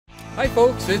Hi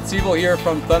folks, it's Evil here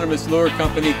from Thundermist Lure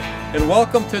Company, and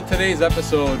welcome to today's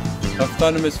episode of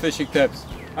Thundermist Fishing Tips.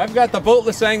 I've got the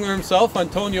boatless angler himself,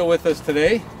 Antonio, with us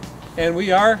today, and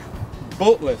we are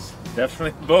boatless.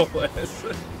 Definitely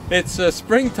boatless. It's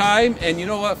springtime, and you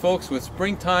know what folks, with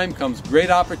springtime comes great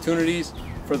opportunities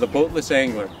for the boatless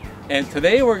angler. And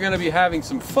today we're going to be having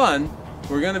some fun.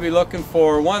 We're going to be looking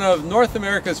for one of North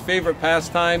America's favorite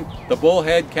pastime, the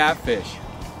bullhead catfish.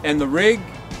 And the rig,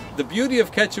 the beauty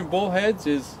of catching bullheads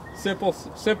is simple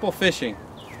fishing.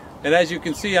 And as you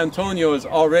can see, Antonio is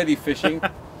already fishing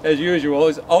as usual.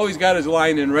 He's always got his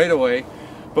line in right away.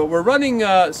 But we're running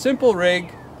a simple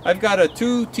rig. I've got a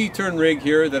 2 T-turn rig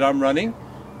here that I'm running.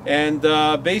 And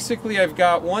basically I've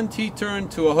got 1 T-turn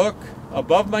to a hook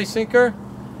above my sinker.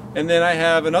 And then I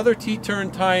have another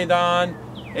T-turn tied on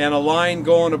and a line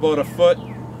going about a foot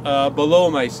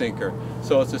below my sinker.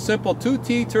 So it's a simple 2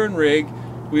 T-turn rig.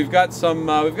 We've got some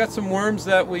worms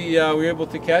that we were able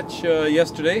to catch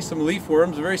yesterday, some leaf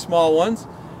worms, very small ones,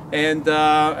 and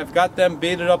I've got them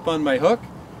baited up on my hook.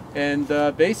 And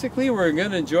basically, we're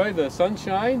going to enjoy the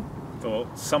sunshine, The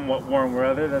somewhat warm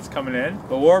weather that's coming in.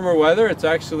 the warmer weather. It's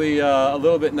actually a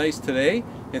little bit nice today,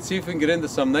 and see if we can get into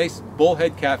some nice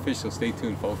bullhead catfish. So stay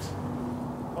tuned, folks.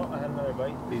 Oh, I had another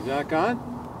bite. He's not on?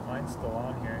 Mine's still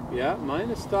on here. Yeah, mine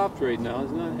has stopped right now.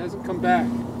 It hasn't come back.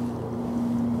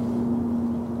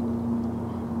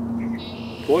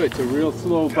 Boy, it's a real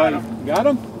slow bite. Got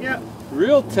him? Yeah.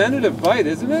 Real tentative bite,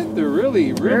 isn't it? They're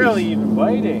really Barely even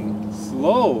biting.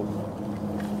 slow.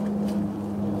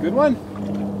 Good one?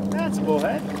 That's a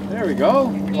bullhead. There we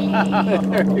go.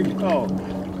 There you go.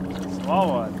 Small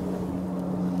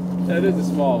one. That is a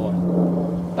small one.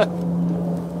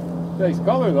 Nice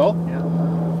color though.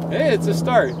 Yeah. Hey, it's a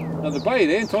start of the bite,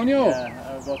 eh, Antonio? Yeah,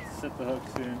 I was about to set the hook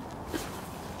soon.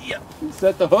 Yep. You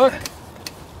set the hook.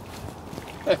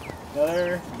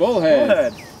 Another Bullhead.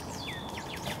 bullhead.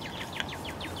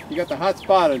 You got the hot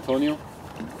spot, Antonio.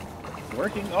 It's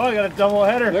working. Oh, I got a double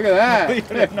header. Look at that.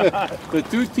 Believe it or not. The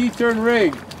 2 T-turn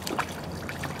rig.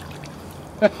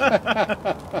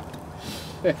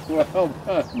 Well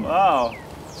done. Wow.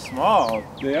 Small.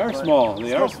 They are small.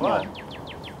 They are Still small. fun.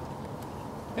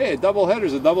 Hey, a double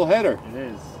header's a double header. It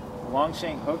is. Long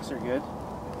shank hooks are good.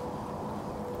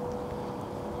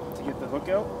 To get the hook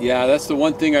out. Yeah, that's the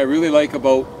one thing I really like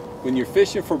about when you're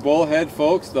fishing for bullhead,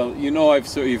 folks.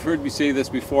 You've heard me say this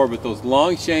before, but those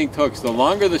long shanked hooks, the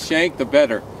longer the shank, the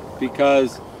better,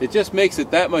 because it just makes it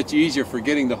that much easier for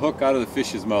getting the hook out of the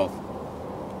fish's mouth.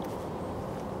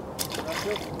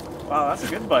 Wow, that's a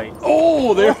good bite.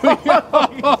 Oh, there we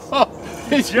go.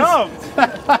 It jumped.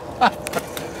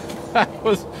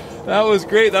 That was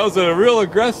great. That was a real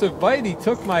aggressive bite. He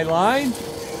took my line,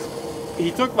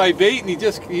 he took my bait, and he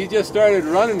just started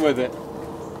running with it.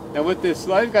 And with this,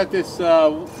 I've got this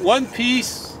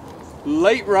 1-piece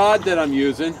light rod that I'm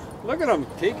using. Look at him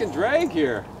taking drag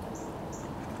here.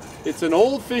 It's an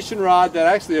old fishing rod that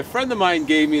actually a friend of mine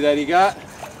gave me that he got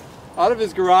out of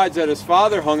his garage that his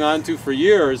father hung on to for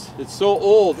years. It's so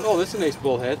old. Oh, this is a nice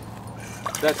bullhead.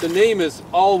 That the name is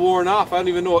all worn off. I don't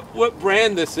even know what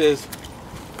brand this is.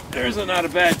 There's not a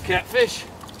bad catfish.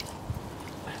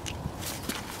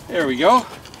 There we go.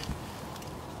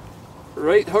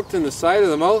 Right hooked in the side of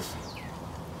the mouth.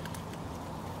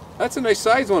 That's a nice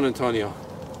size one, Antonio.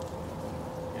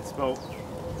 It's about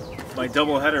my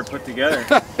double header put together.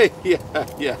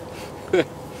 yeah.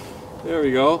 There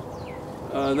we go.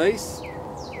 Nice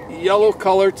yellow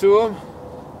color to him.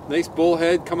 Nice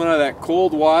bullhead coming out of that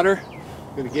cold water.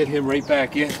 I'm gonna get him right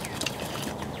back in.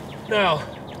 Now,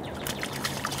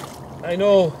 I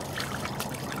know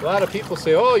a lot of people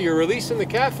say, oh, you're releasing the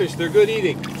catfish, they're good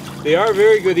eating. They are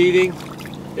very good eating,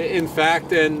 in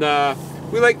fact, and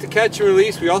we like to catch and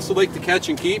release. We also like to catch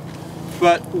and keep,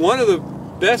 but one of the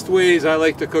best ways I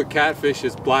like to cook catfish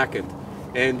is blackened.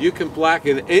 And you can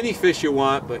blacken any fish you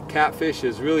want, but catfish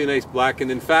is really nice blackened.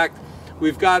 In fact,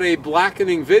 we've got a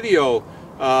blackening video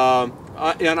on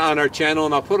our channel,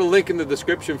 and I'll put a link in the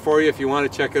description for you if you want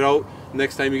to check it out.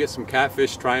 Next time you get some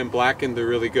catfish, try them blackened. They're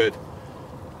really good.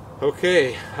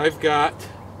 Okay, I've got,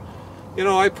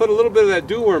 I put a little bit of that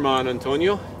dew worm on,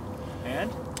 Antonio.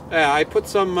 And? Yeah, I put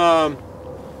some, I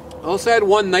also had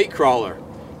 1 night crawler.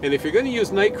 And if you're going to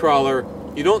use night crawler,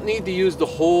 you don't need to use the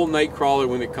whole night crawler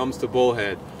when it comes to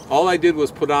bullhead. All I did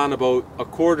was put on about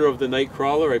 1/4 of the night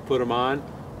crawler. I put them on,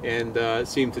 and it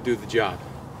seemed to do the job.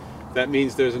 That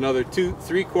means there's another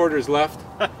 3/4 left.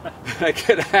 I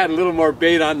could add a little more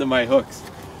bait onto my hooks.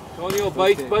 Antonio,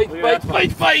 bites.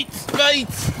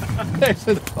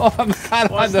 Oh, I'm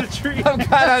caught on the tree. I'm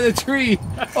caught on the tree.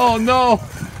 Oh no.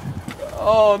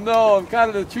 Oh no, I'm caught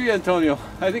in a tree, Antonio.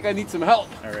 I think I need some help.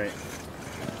 All right.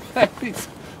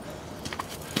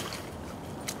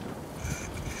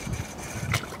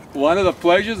 One of the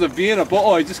pleasures of being a boat.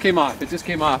 Oh, it just came off. It just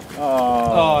came off.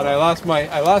 Oh. And I lost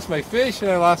my fish,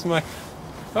 and I lost my.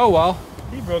 Oh well.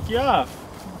 He broke you off.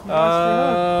 You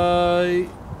lost your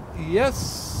hook.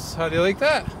 Yes. How do you like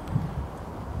that?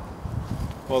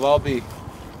 Well, I'll be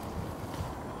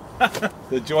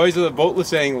the joys of the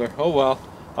boatless angler. Oh well.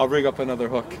 I'll rig up another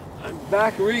hook. I'm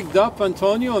back rigged up,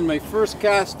 Antonio, and my first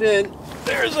cast in.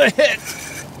 There's a hit.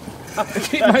 I'll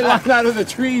keep my line out of the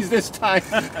trees this time.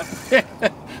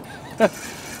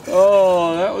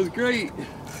 Oh, that was great.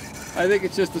 I think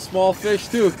it's just a small fish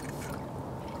too.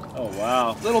 Oh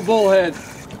wow. Little bullhead.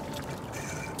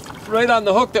 Right on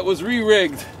the hook that was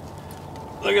re-rigged.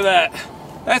 Look at that.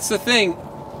 That's the thing.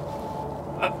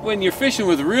 When you're fishing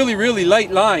with really, really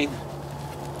light line,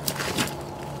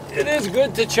 it is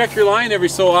good to check your line every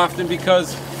so often,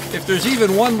 because if there's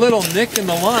even one little nick in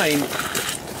the line,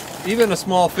 even a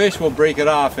small fish will break it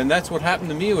off, and that's what happened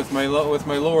to me with my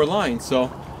lower line. So,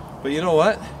 but you know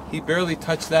what? He barely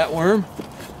touched that worm.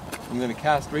 I'm going to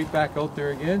cast right back out there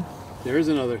again. There's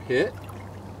another hit.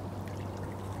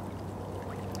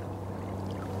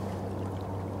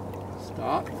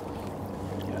 Stop.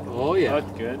 Oh yeah.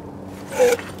 That's good.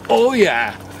 Oh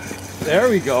yeah. There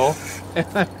we go.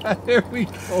 There we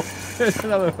go. There's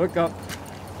another hookup.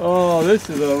 Oh, this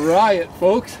is a riot,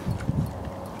 folks.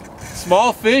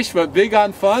 Small fish, but big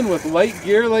on fun with light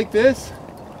gear like this.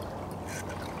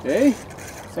 Okay.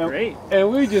 That's great. And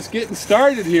we're just getting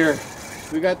started here.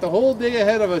 We got the whole day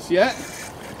ahead of us yet.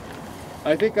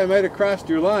 I think I might have crossed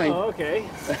your line. Oh, okay.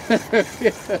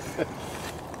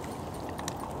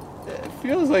 It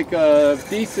feels like a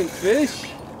decent fish.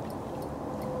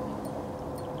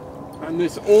 On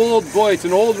this old, boy, it's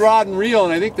an old rod and reel,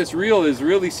 and I think this reel has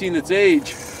really seen its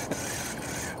age.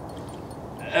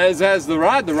 As has the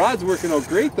rod. The rod's working out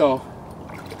great though.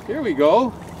 Here we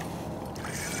go.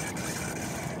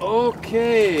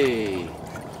 Okay.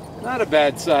 Not a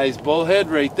bad sized bullhead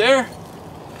right there.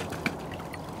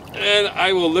 And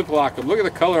I will lip lock him. Look at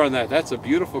the color on that. That's a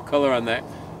beautiful color on that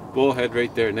bullhead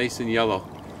right there. Nice and yellow.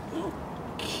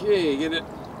 Okay, get it.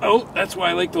 Oh, that's why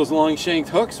I like those long shanked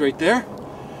hooks right there.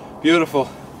 Beautiful.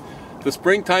 The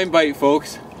springtime bite,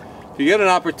 folks. If you get an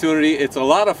opportunity, it's a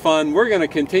lot of fun. We're going to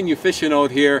continue fishing out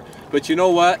here, but you know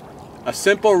what? A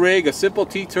simple rig, a simple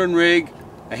T-turn rig,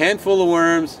 a handful of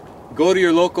worms, go to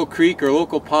your local creek or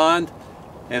local pond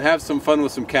and have some fun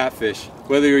with some catfish.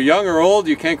 Whether you're young or old,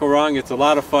 you can't go wrong. It's a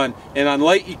lot of fun. And on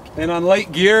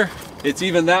light gear, it's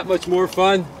even that much more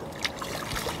fun.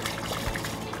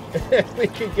 If we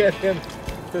can get him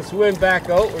to swim back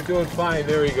out, we're doing fine.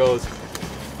 There he goes.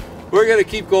 We're going to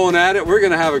keep going at it. We're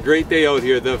going to have a great day out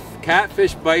here. The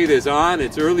catfish bite is on.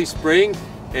 It's early spring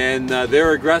and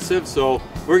they're aggressive, so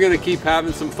we're going to keep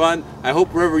having some fun. I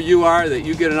hope wherever you are that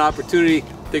you get an opportunity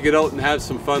to get out and have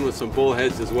some fun with some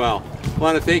bullheads as well. I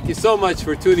want to thank you so much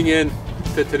for tuning in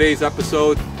to today's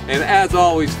episode, and as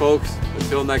always, folks,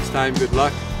 until next time, good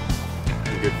luck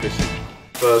and good fishing.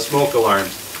 Smoke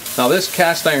alarms. Now this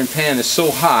cast iron pan is so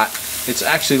hot, it's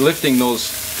actually lifting those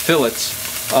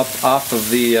fillets up off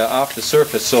the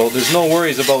surface, so there's no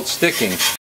worries about sticking.